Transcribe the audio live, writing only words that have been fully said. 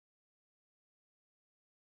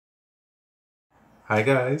Hi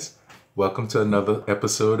guys, welcome to another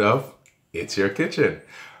episode of It's Your Kitchen.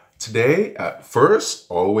 Today, first,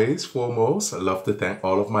 always, foremost, I'd love to thank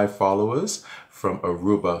all of my followers from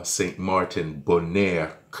Aruba, St. Martin,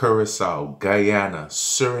 Bonaire, Curacao, Guyana,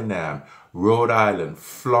 Suriname, Rhode Island,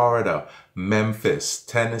 Florida, Memphis,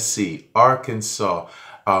 Tennessee, Arkansas,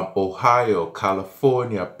 Ohio,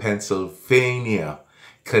 California, Pennsylvania,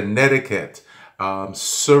 Connecticut,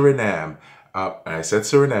 Suriname. I said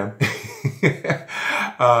Suriname,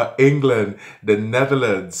 England, the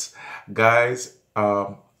Netherlands, guys.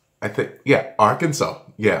 I think, yeah, Arkansas.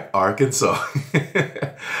 Yeah, Arkansas.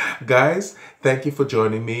 Guys, thank you for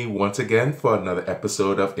joining me once again for another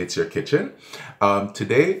episode of It's Your Kitchen.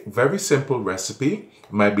 Today, very simple recipe.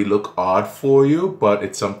 Might be look odd for you, but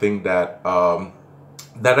it's something that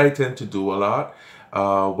that I tend to do a lot.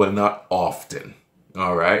 Well, not often.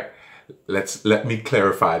 All right. Let me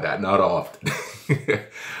clarify that, not often.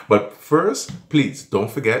 But first, please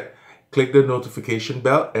don't forget, click the notification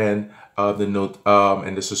bell and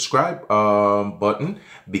the subscribe button,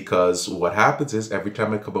 because what happens is every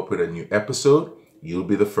time I come up with a new episode, you'll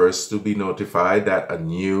be the first to be notified that a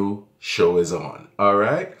new show is on. All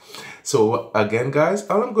right. So again, guys,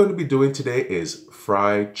 all I'm going to be doing today is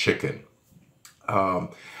fried chicken.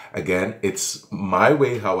 Again, it's my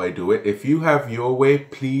way how I do it. If you have your way,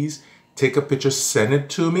 please take a picture, send it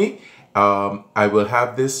to me. I will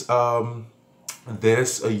have this a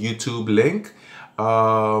YouTube link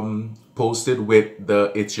posted with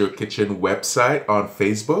the It's Your Kitchen website on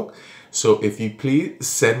Facebook. So if you please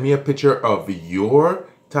send me a picture of your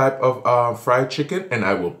type of fried chicken, and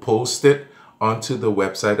I will post it onto the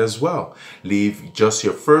website as well. Leave just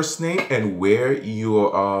your first name and where you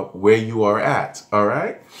are at. All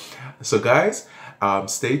right. So guys,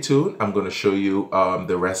 stay tuned. I'm going to show you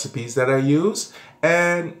the recipes that I use,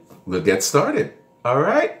 and we'll get started. All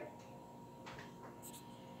right.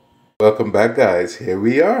 Welcome back, guys. Here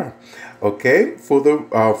we are. Okay, for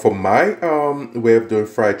my way of doing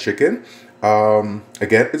fried chicken.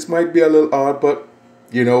 Again, it might be a little odd, but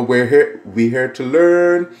you know, we're here to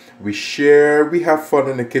learn, we share, we have fun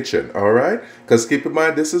in the kitchen. All right, because keep in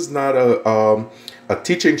mind, this is not a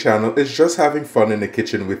teaching channel. It's just having fun in the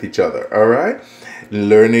kitchen with each other. All right,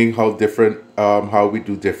 learning how we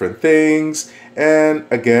do different things. And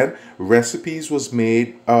again, recipes was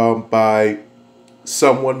made by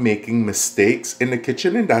someone making mistakes in the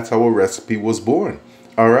kitchen, and that's how a recipe was born.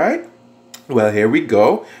 All right, well, here we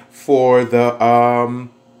go for the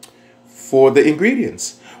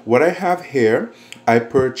ingredients. What I have here, I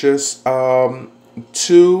purchased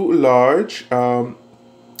two large, well,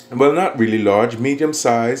 not really large, medium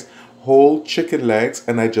size whole chicken legs,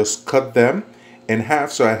 and I just cut them in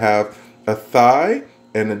half. So I have a thigh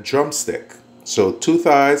and a drumstick. So 2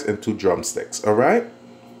 thighs and 2 drumsticks. All right.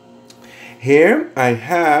 Here I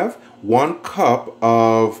have 1 cup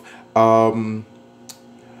of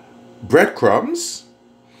breadcrumbs.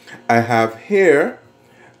 I have here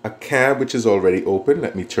a can which is already open.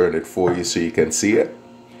 Let me turn it for you so you can see it.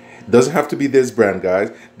 Doesn't have to be this brand,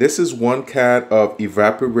 guys. This is 1 can of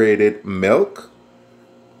evaporated milk.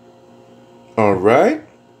 All right.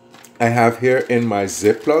 I have here in my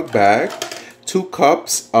Ziploc bag 2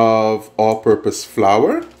 cups of all-purpose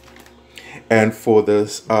flour. And for the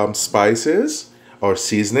spices or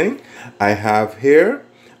seasoning, I have here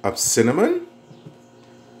cinnamon,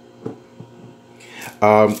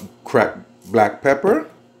 cracked black pepper,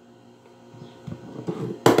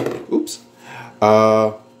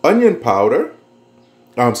 onion powder.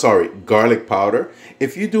 I'm sorry, garlic powder.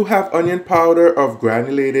 If you do have onion powder of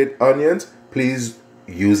granulated onions, please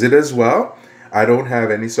use it as well. I don't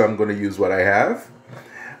have any, so I'm going to use what I have.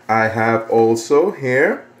 I have also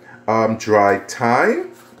here dry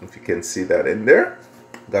thyme, if you can see that in there.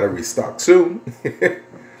 Gotta restock soon.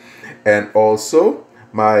 And also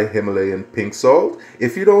my Himalayan pink salt.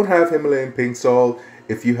 If you don't have Himalayan pink salt,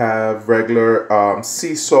 if you have regular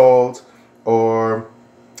sea salt or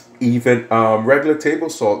even regular table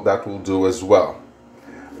salt, that will do as well.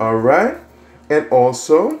 All right. And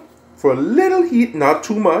also for a little heat, not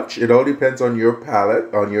too much, it all depends on your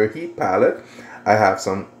palate, on your heat palate, I have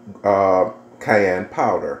some cayenne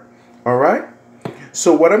powder. All right.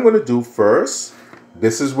 So what I'm going to do first,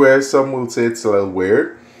 this is where some will say it's a little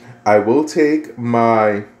weird. I will take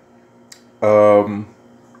my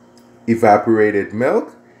evaporated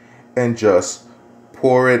milk and just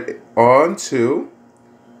pour it onto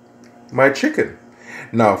my chicken.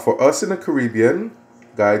 Now, for us in the Caribbean,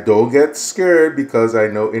 guys, don't get scared, because I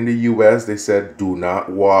know in the US they said do not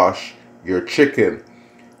wash your chicken.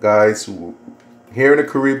 Guys, here in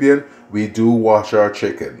the Caribbean, we do wash our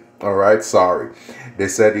chicken. All right, sorry. They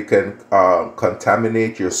said you can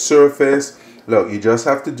contaminate your surface. Look, you just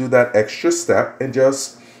have to do that extra step and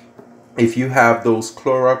just, if you have those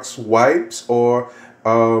Clorox wipes or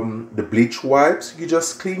the bleach wipes, you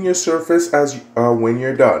just clean your surface as when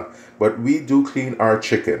you're done. But we do clean our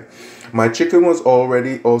chicken. My chicken was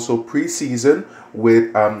already also pre-seasoned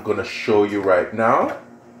with, I'm gonna show you right now.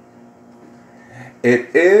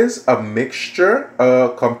 It is a mixture,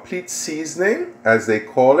 a complete seasoning as they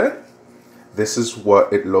call it. This is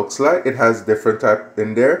what it looks like. It has different type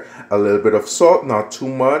in there. A little bit of salt, not too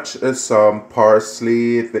much. It's some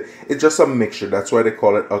parsley. It's just a mixture. That's why they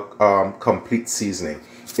call it a complete seasoning.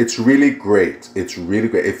 It's really great. It's really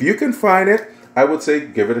great. If you can find it, I would say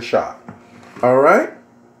give it a shot. All right.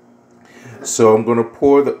 So I'm gonna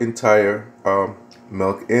pour the entire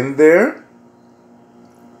milk in there.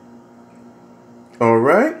 All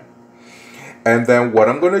right. And then what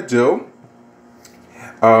I'm gonna do,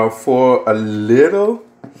 for a little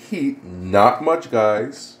heat, not much,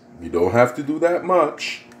 guys. You don't have to do that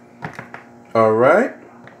much. All right.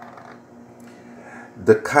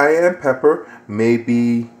 The cayenne pepper may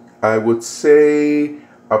be, I would say,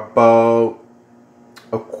 about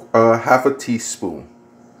a half a teaspoon.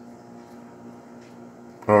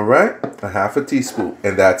 All right, a half a teaspoon,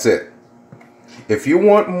 and that's it. If you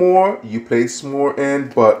want more, you place more in,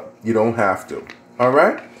 but you don't have to. All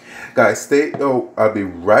right. Guys, stay. Oh, I'll be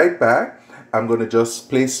right back. I'm gonna just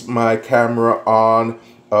place my camera on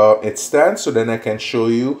its stand so then I can show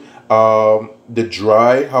you the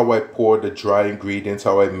dry, how I pour the dry ingredients,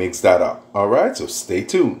 how I mix that up. All right, so stay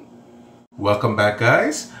tuned. Welcome back,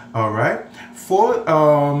 guys. All right, before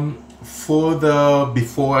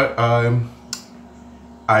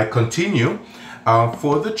I continue,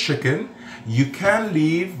 for the chicken, you can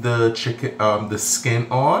leave the chicken the skin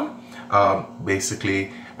on.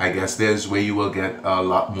 Basically, I guess there's where you will get a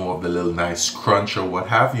lot more of the little nice crunch or what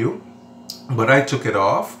have you. But I took it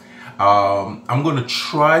off. I'm going to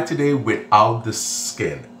try today without the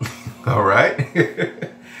skin. All right.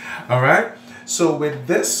 All right. So with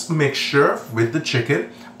this mixture with the chicken,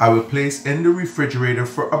 I will place in the refrigerator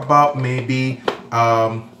for about maybe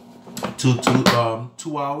 2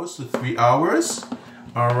 hours to 3 hours.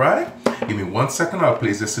 All right. Give me 1 second. I'll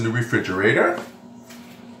place this in the refrigerator.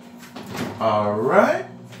 All right.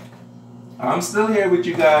 I'm still here with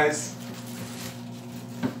you guys.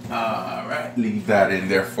 All right. Leave that in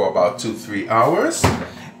there for about 2-3 hours.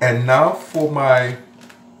 And now for my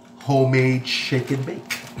homemade shake and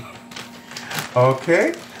bake.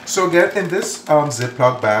 Okay. So again, in this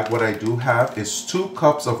Ziploc bag, what I do have is 2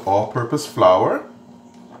 cups of all-purpose flour.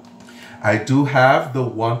 I do have the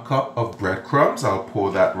 1 cup of breadcrumbs. I'll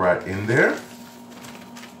pour that right in there.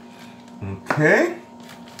 Okay.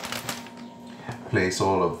 Place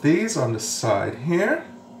all of these on the side here.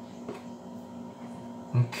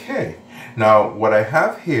 Okay. Now what I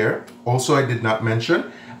have here, also I did not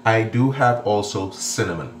mention, I do have also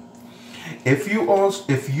cinnamon. If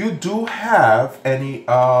you do have any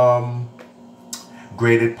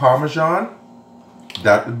grated Parmesan,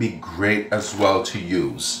 that would be great as well to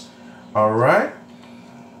use. All right.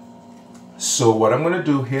 So what I'm going to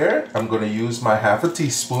do here, I'm going to use my half a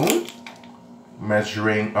teaspoon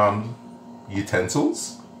measuring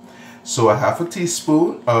utensils. So a half a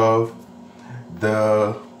teaspoon of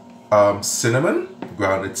the cinnamon,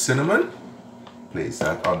 grounded cinnamon. Place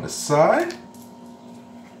that on the side.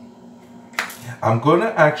 I'm going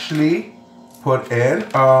to actually put in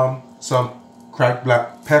some cracked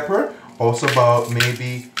black pepper, also about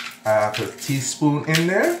maybe half a teaspoon in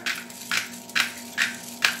there.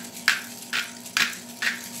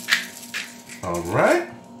 All right,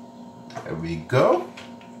 there we go.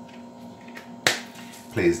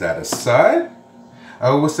 Place that aside. I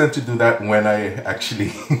always tend to do that when I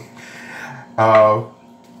actually,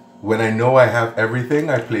 when I know I have everything,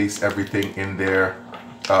 I place everything in there,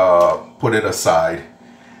 put it aside,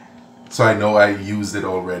 so I know I used it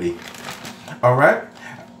already. All right,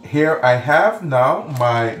 here I have now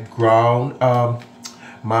my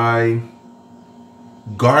my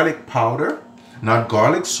garlic powder. Not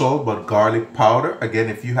garlic salt, but garlic powder. Again,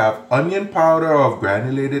 if you have onion powder or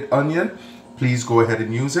granulated onion, please go ahead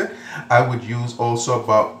and use it. I would use also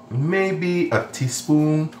about maybe a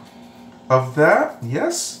teaspoon of that.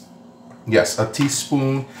 Yes, a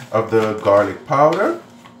teaspoon of the garlic powder.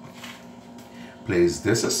 Place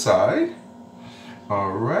this aside. All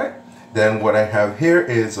right. Then what I have here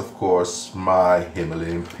is, of course, my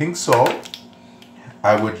Himalayan pink salt.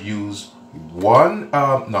 I would use a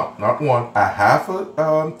half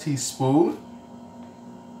a teaspoon.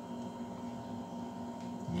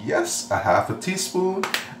 Yes, a half a teaspoon.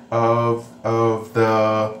 of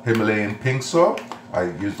the Himalayan pink salt. I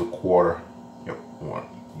used a quarter. Yep, one.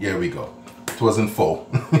 Here we go. It wasn't full.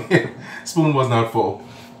 Spoon was not full.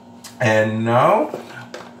 And now,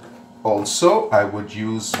 also, I would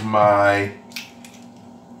use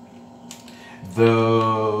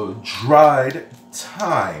the dried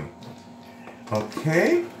thyme.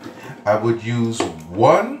 Okay, I would use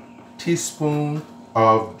 1 teaspoon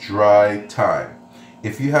of dried thyme.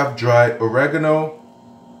 If you have dried oregano,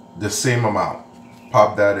 the same amount.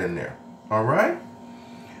 Pop that in there. All right,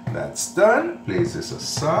 that's done. Place this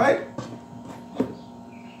aside.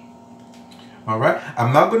 All right,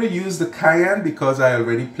 I'm not going to use the cayenne because I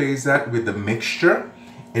already placed that with the mixture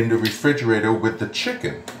in the refrigerator with the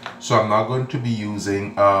chicken. So I'm not going to be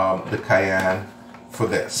using the cayenne for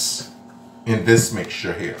this, in this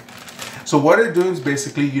mixture here. So what I do is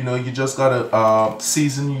basically, you know, you just gotta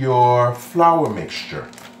season your flour mixture.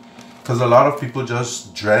 Because a lot of people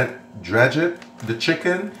just dredge it, the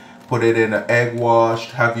chicken, put it in an egg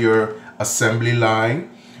wash, have your assembly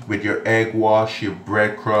line with your egg wash, your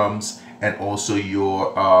breadcrumbs, and also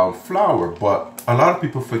your flour. But a lot of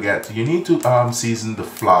people forget, you need to season the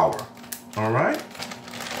flour. All right?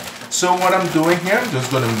 So what I'm doing here, I'm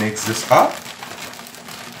just gonna mix this up.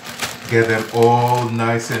 Get them all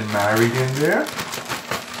nice and married in there.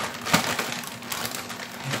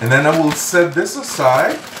 And then I will set this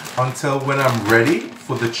aside until when I'm ready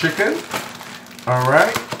for the chicken. All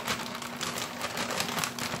right.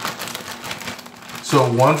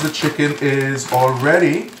 So once the chicken is all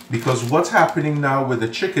ready, because what's happening now with the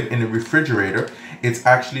chicken in the refrigerator, it's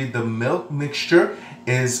actually the milk mixture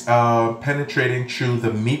is penetrating through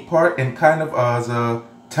the meat part and kind of as a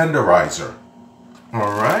tenderizer.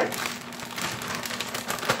 All right.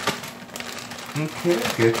 Okay,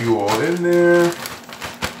 get you all in there.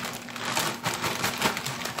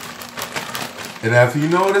 And if you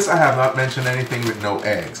notice, I have not mentioned anything with no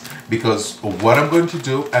eggs, because what I'm going to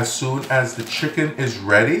do as soon as the chicken is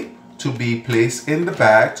ready to be placed in the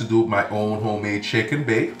bag to do my own homemade shake and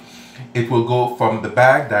bake, it will go from the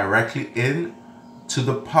bag directly in to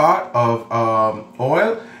the pot of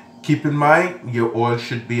oil. Keep in mind, your oil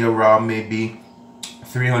should be around maybe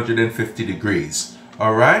 350 degrees.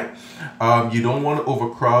 All right. You don't want to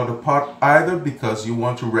overcrowd the pot either, because you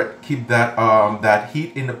want to keep that that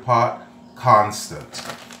heat in the pot constant.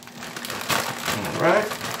 All right.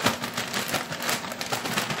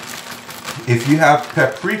 If you have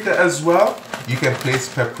paprika as well, you can place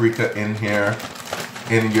paprika in here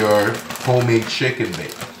in your homemade shake and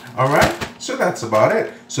bake. All right. So that's about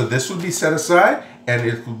it. So this will be set aside, and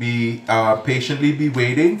it will be patiently be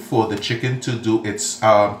waiting for the chicken to do its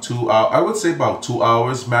I would say about 2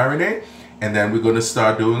 hours marinade, and then we're going to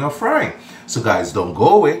start doing our frying. So guys, don't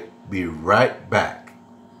go away. Be right back.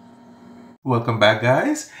 Welcome back,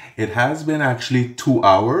 guys. It has been actually 2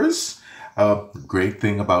 hours. Great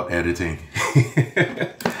thing about editing.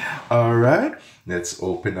 All right, let's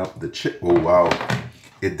open up the chicken. Oh wow,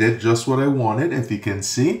 it did just what I wanted, if you can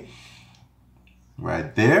see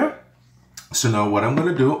right there. So now what I'm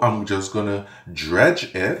gonna do, I'm just gonna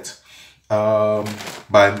dredge it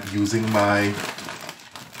by using my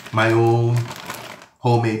own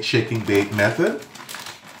homemade shake and bake method.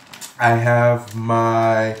 I have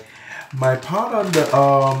my pot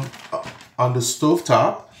on the stove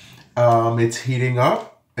top. It's heating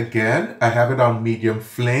up again. I have it on medium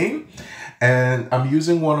flame, and I'm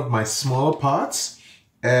using one of my small pots,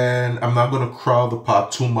 and I'm not going to crowd the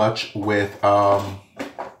pot too much with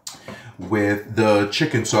the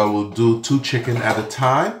chicken, so I will do 2 chicken at a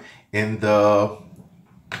time in the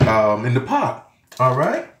pot. All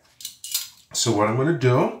right. So what I'm going to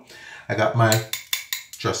do, I got my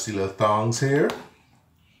trusty little tongs here.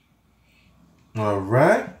 All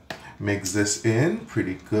right. Mix this in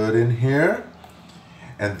pretty good in here,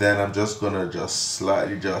 and then I'm just gonna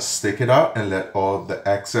slightly stick it out and let all the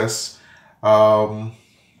excess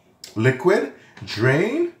liquid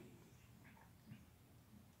drain.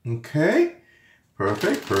 Okay,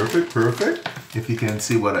 perfect. If you can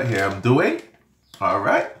see what I'm doing. All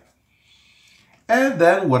right, and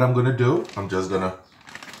then what I'm gonna do, I'm just gonna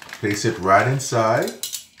place it right inside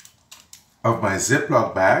of my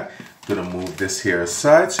Ziploc bag. Gonna move this here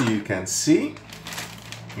aside so you can see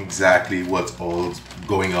exactly what's all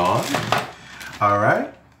going on. All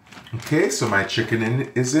right. Okay, so my chicken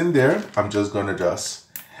is in there. I'm just gonna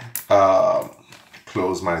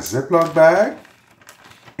close my Ziploc bag.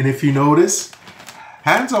 And if you notice,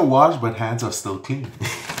 hands are washed, but hands are still clean.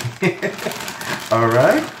 All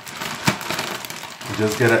right.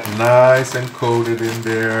 Just get it nice and coated in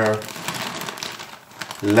there.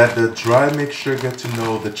 Let the dry mixture get to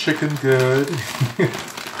know the chicken good.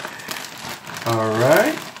 All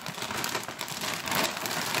right.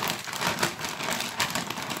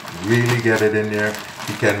 Really get it in there.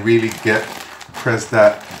 You can really press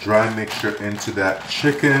that dry mixture into that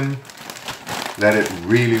chicken. Let it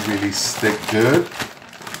really, really stick good.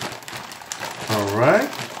 All right.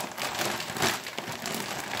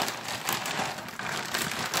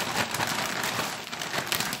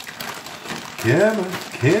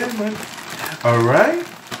 Come on. All right.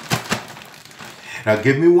 Now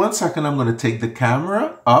give me 1 second. I'm going to take the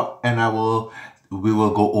camera up and we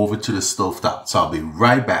will go over to the stovetop. So I'll be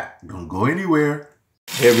right back. Don't go anywhere.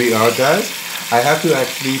 Here we are, guys. I have to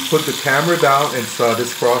actually put the camera down and start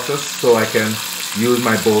this process so I can use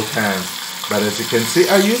my both hands. But as you can see,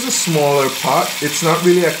 I use a smaller pot. It's not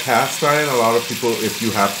really a cast iron. A lot of people, if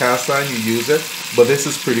you have cast iron, you use it. But this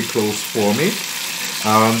is pretty close for me.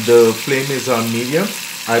 The flame is on medium.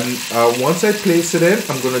 Once I place it in,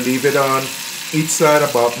 I'm going to leave it on each side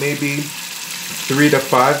about maybe 3 to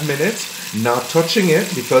 5 minutes. Not touching it,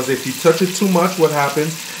 because if you touch it too much, what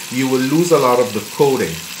happens? You will lose a lot of the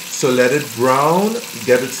coating. So let it brown,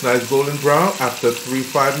 get its nice golden brown. After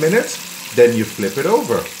 3-5 minutes, then you flip it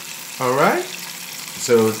over. All right.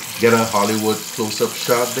 So get a Hollywood close-up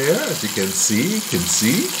shot there, as you can see.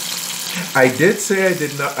 I did say I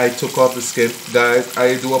did not. I took off the skin, guys.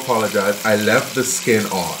 I do apologize. I left the skin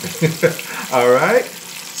on. All right.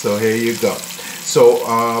 So here you go. So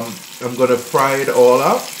I'm gonna fry it all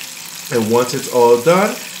up, and once it's all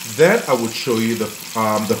done, then I would show you the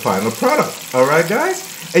final product. All right, guys.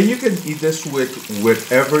 And you can eat this with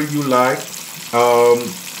whatever you like.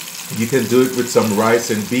 You can do it with some rice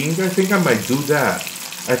and beans. I think I might do that.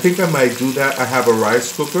 I have a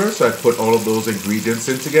rice cooker, so I put all of those ingredients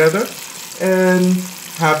in together and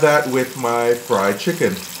have that with my fried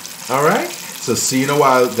chicken. All right. So see you in a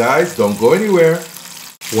while, guys. Don't go anywhere.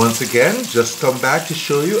 Once again, just come back to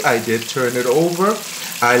show you. I did turn it over.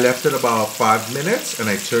 I left it about 5 minutes and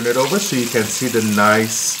I turned it over so you can see the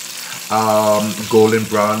nice golden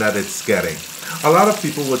brown that it's getting. A lot of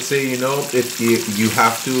people would say, you know, if you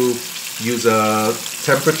have to use a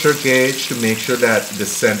temperature gauge to make sure that the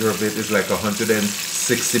center of it is like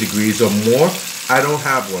 160 degrees or more. I don't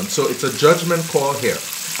have one, so it's a judgment call here.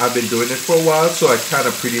 I've been doing it for a while, so I kind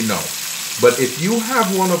of pretty know. But if you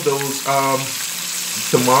have one of those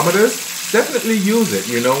thermometers, definitely use it.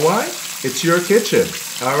 You know why? It's your kitchen.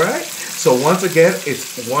 All right. So once again,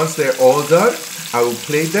 once they're all done, I will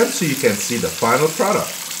plate them so you can see the final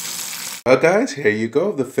product. Guys, here you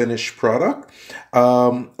go, the finished product.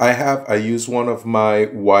 I use one of my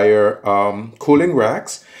wire cooling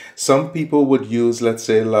racks. Some people would use, let's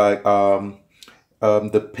say, like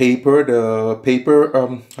the paper.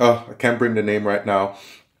 I can't bring the name right now,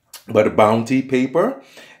 but a Bounty paper,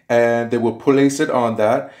 and they will place it on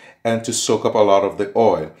that and to soak up a lot of the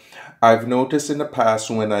oil. I've noticed in the past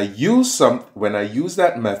when I use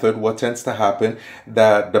that method, what tends to happen,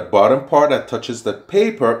 that the bottom part that touches the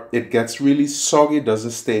paper, it gets really soggy, doesn't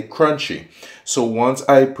stay crunchy. So once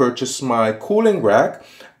I purchased my cooling rack,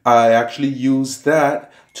 I actually use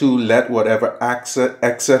that to let whatever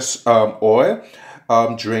excess oil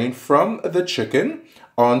drain from the chicken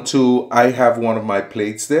onto, I have one of my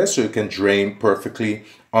plates there so it can drain perfectly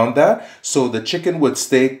on that, so the chicken would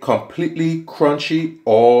stay completely crunchy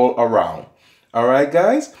all around. All right,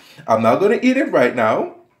 guys, I'm not going to eat it right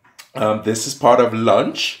now. This is part of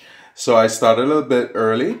lunch, so I started a little bit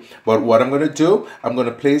early. But what I'm going to do, I'm going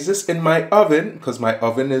to place this in my oven because my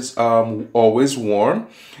oven is always warm.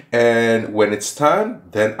 And when it's time,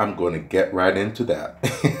 then I'm going to get right into that.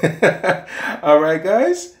 All right,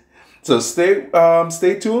 guys. So stay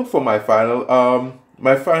tuned for my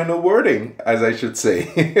final wording, as I should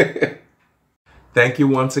say. Thank you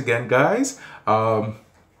once again, guys.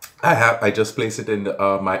 I just placed it in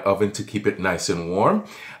my oven to keep it nice and warm.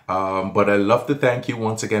 But I love to thank you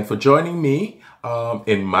once again for joining me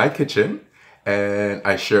in my kitchen. And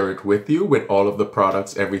I share it with you with all of the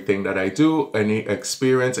products, everything that I do, any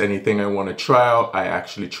experience, anything I want to try out, I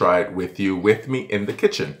actually try it with me in the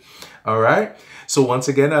kitchen. All right. So once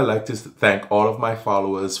again, I'd like to thank all of my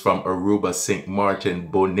followers from Aruba, St. Martin,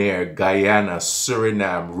 Bonaire, Guyana,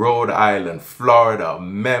 Suriname, Rhode Island, Florida,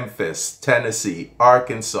 Memphis, Tennessee,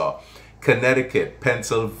 Arkansas, Connecticut,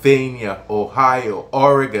 Pennsylvania, Ohio,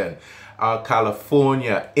 Oregon,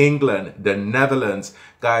 California, England, the Netherlands.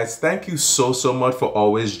 Guys, thank you so much for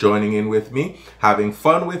always joining in with me, having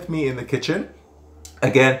fun with me in the kitchen.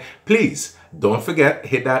 Again, please don't forget,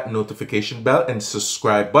 hit that notification bell and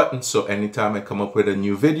subscribe button so anytime I come up with a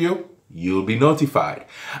new video, you'll be notified.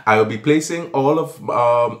 I will be placing all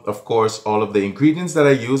of course, all of the ingredients that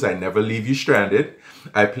I use. I never leave you stranded.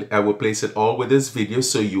 I will place it all with this video,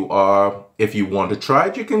 so you are, if you want to try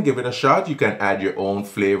it, you can give it a shot. You can add your own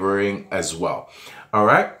flavoring as well. All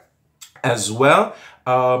right. As well,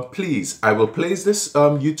 please, I will place this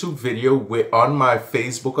YouTube video on my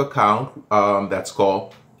Facebook account that's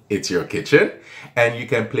called It's Your Kitchen, and you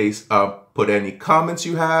can place put any comments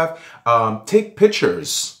you have, take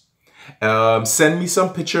pictures, send me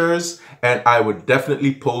some pictures, and I would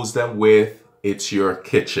definitely post them with It's Your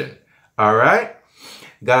Kitchen. All right,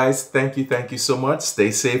 guys, thank you so much.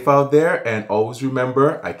 Stay safe out there, and always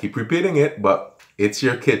remember, I keep repeating it, but it's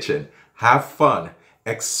your kitchen. Have fun.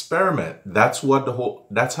 Experiment. That's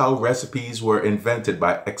how recipes were invented,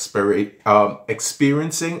 by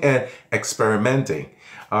experiencing and experimenting.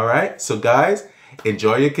 All right. So guys,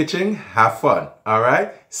 enjoy your kitchen. Have fun. All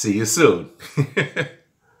right. See you soon.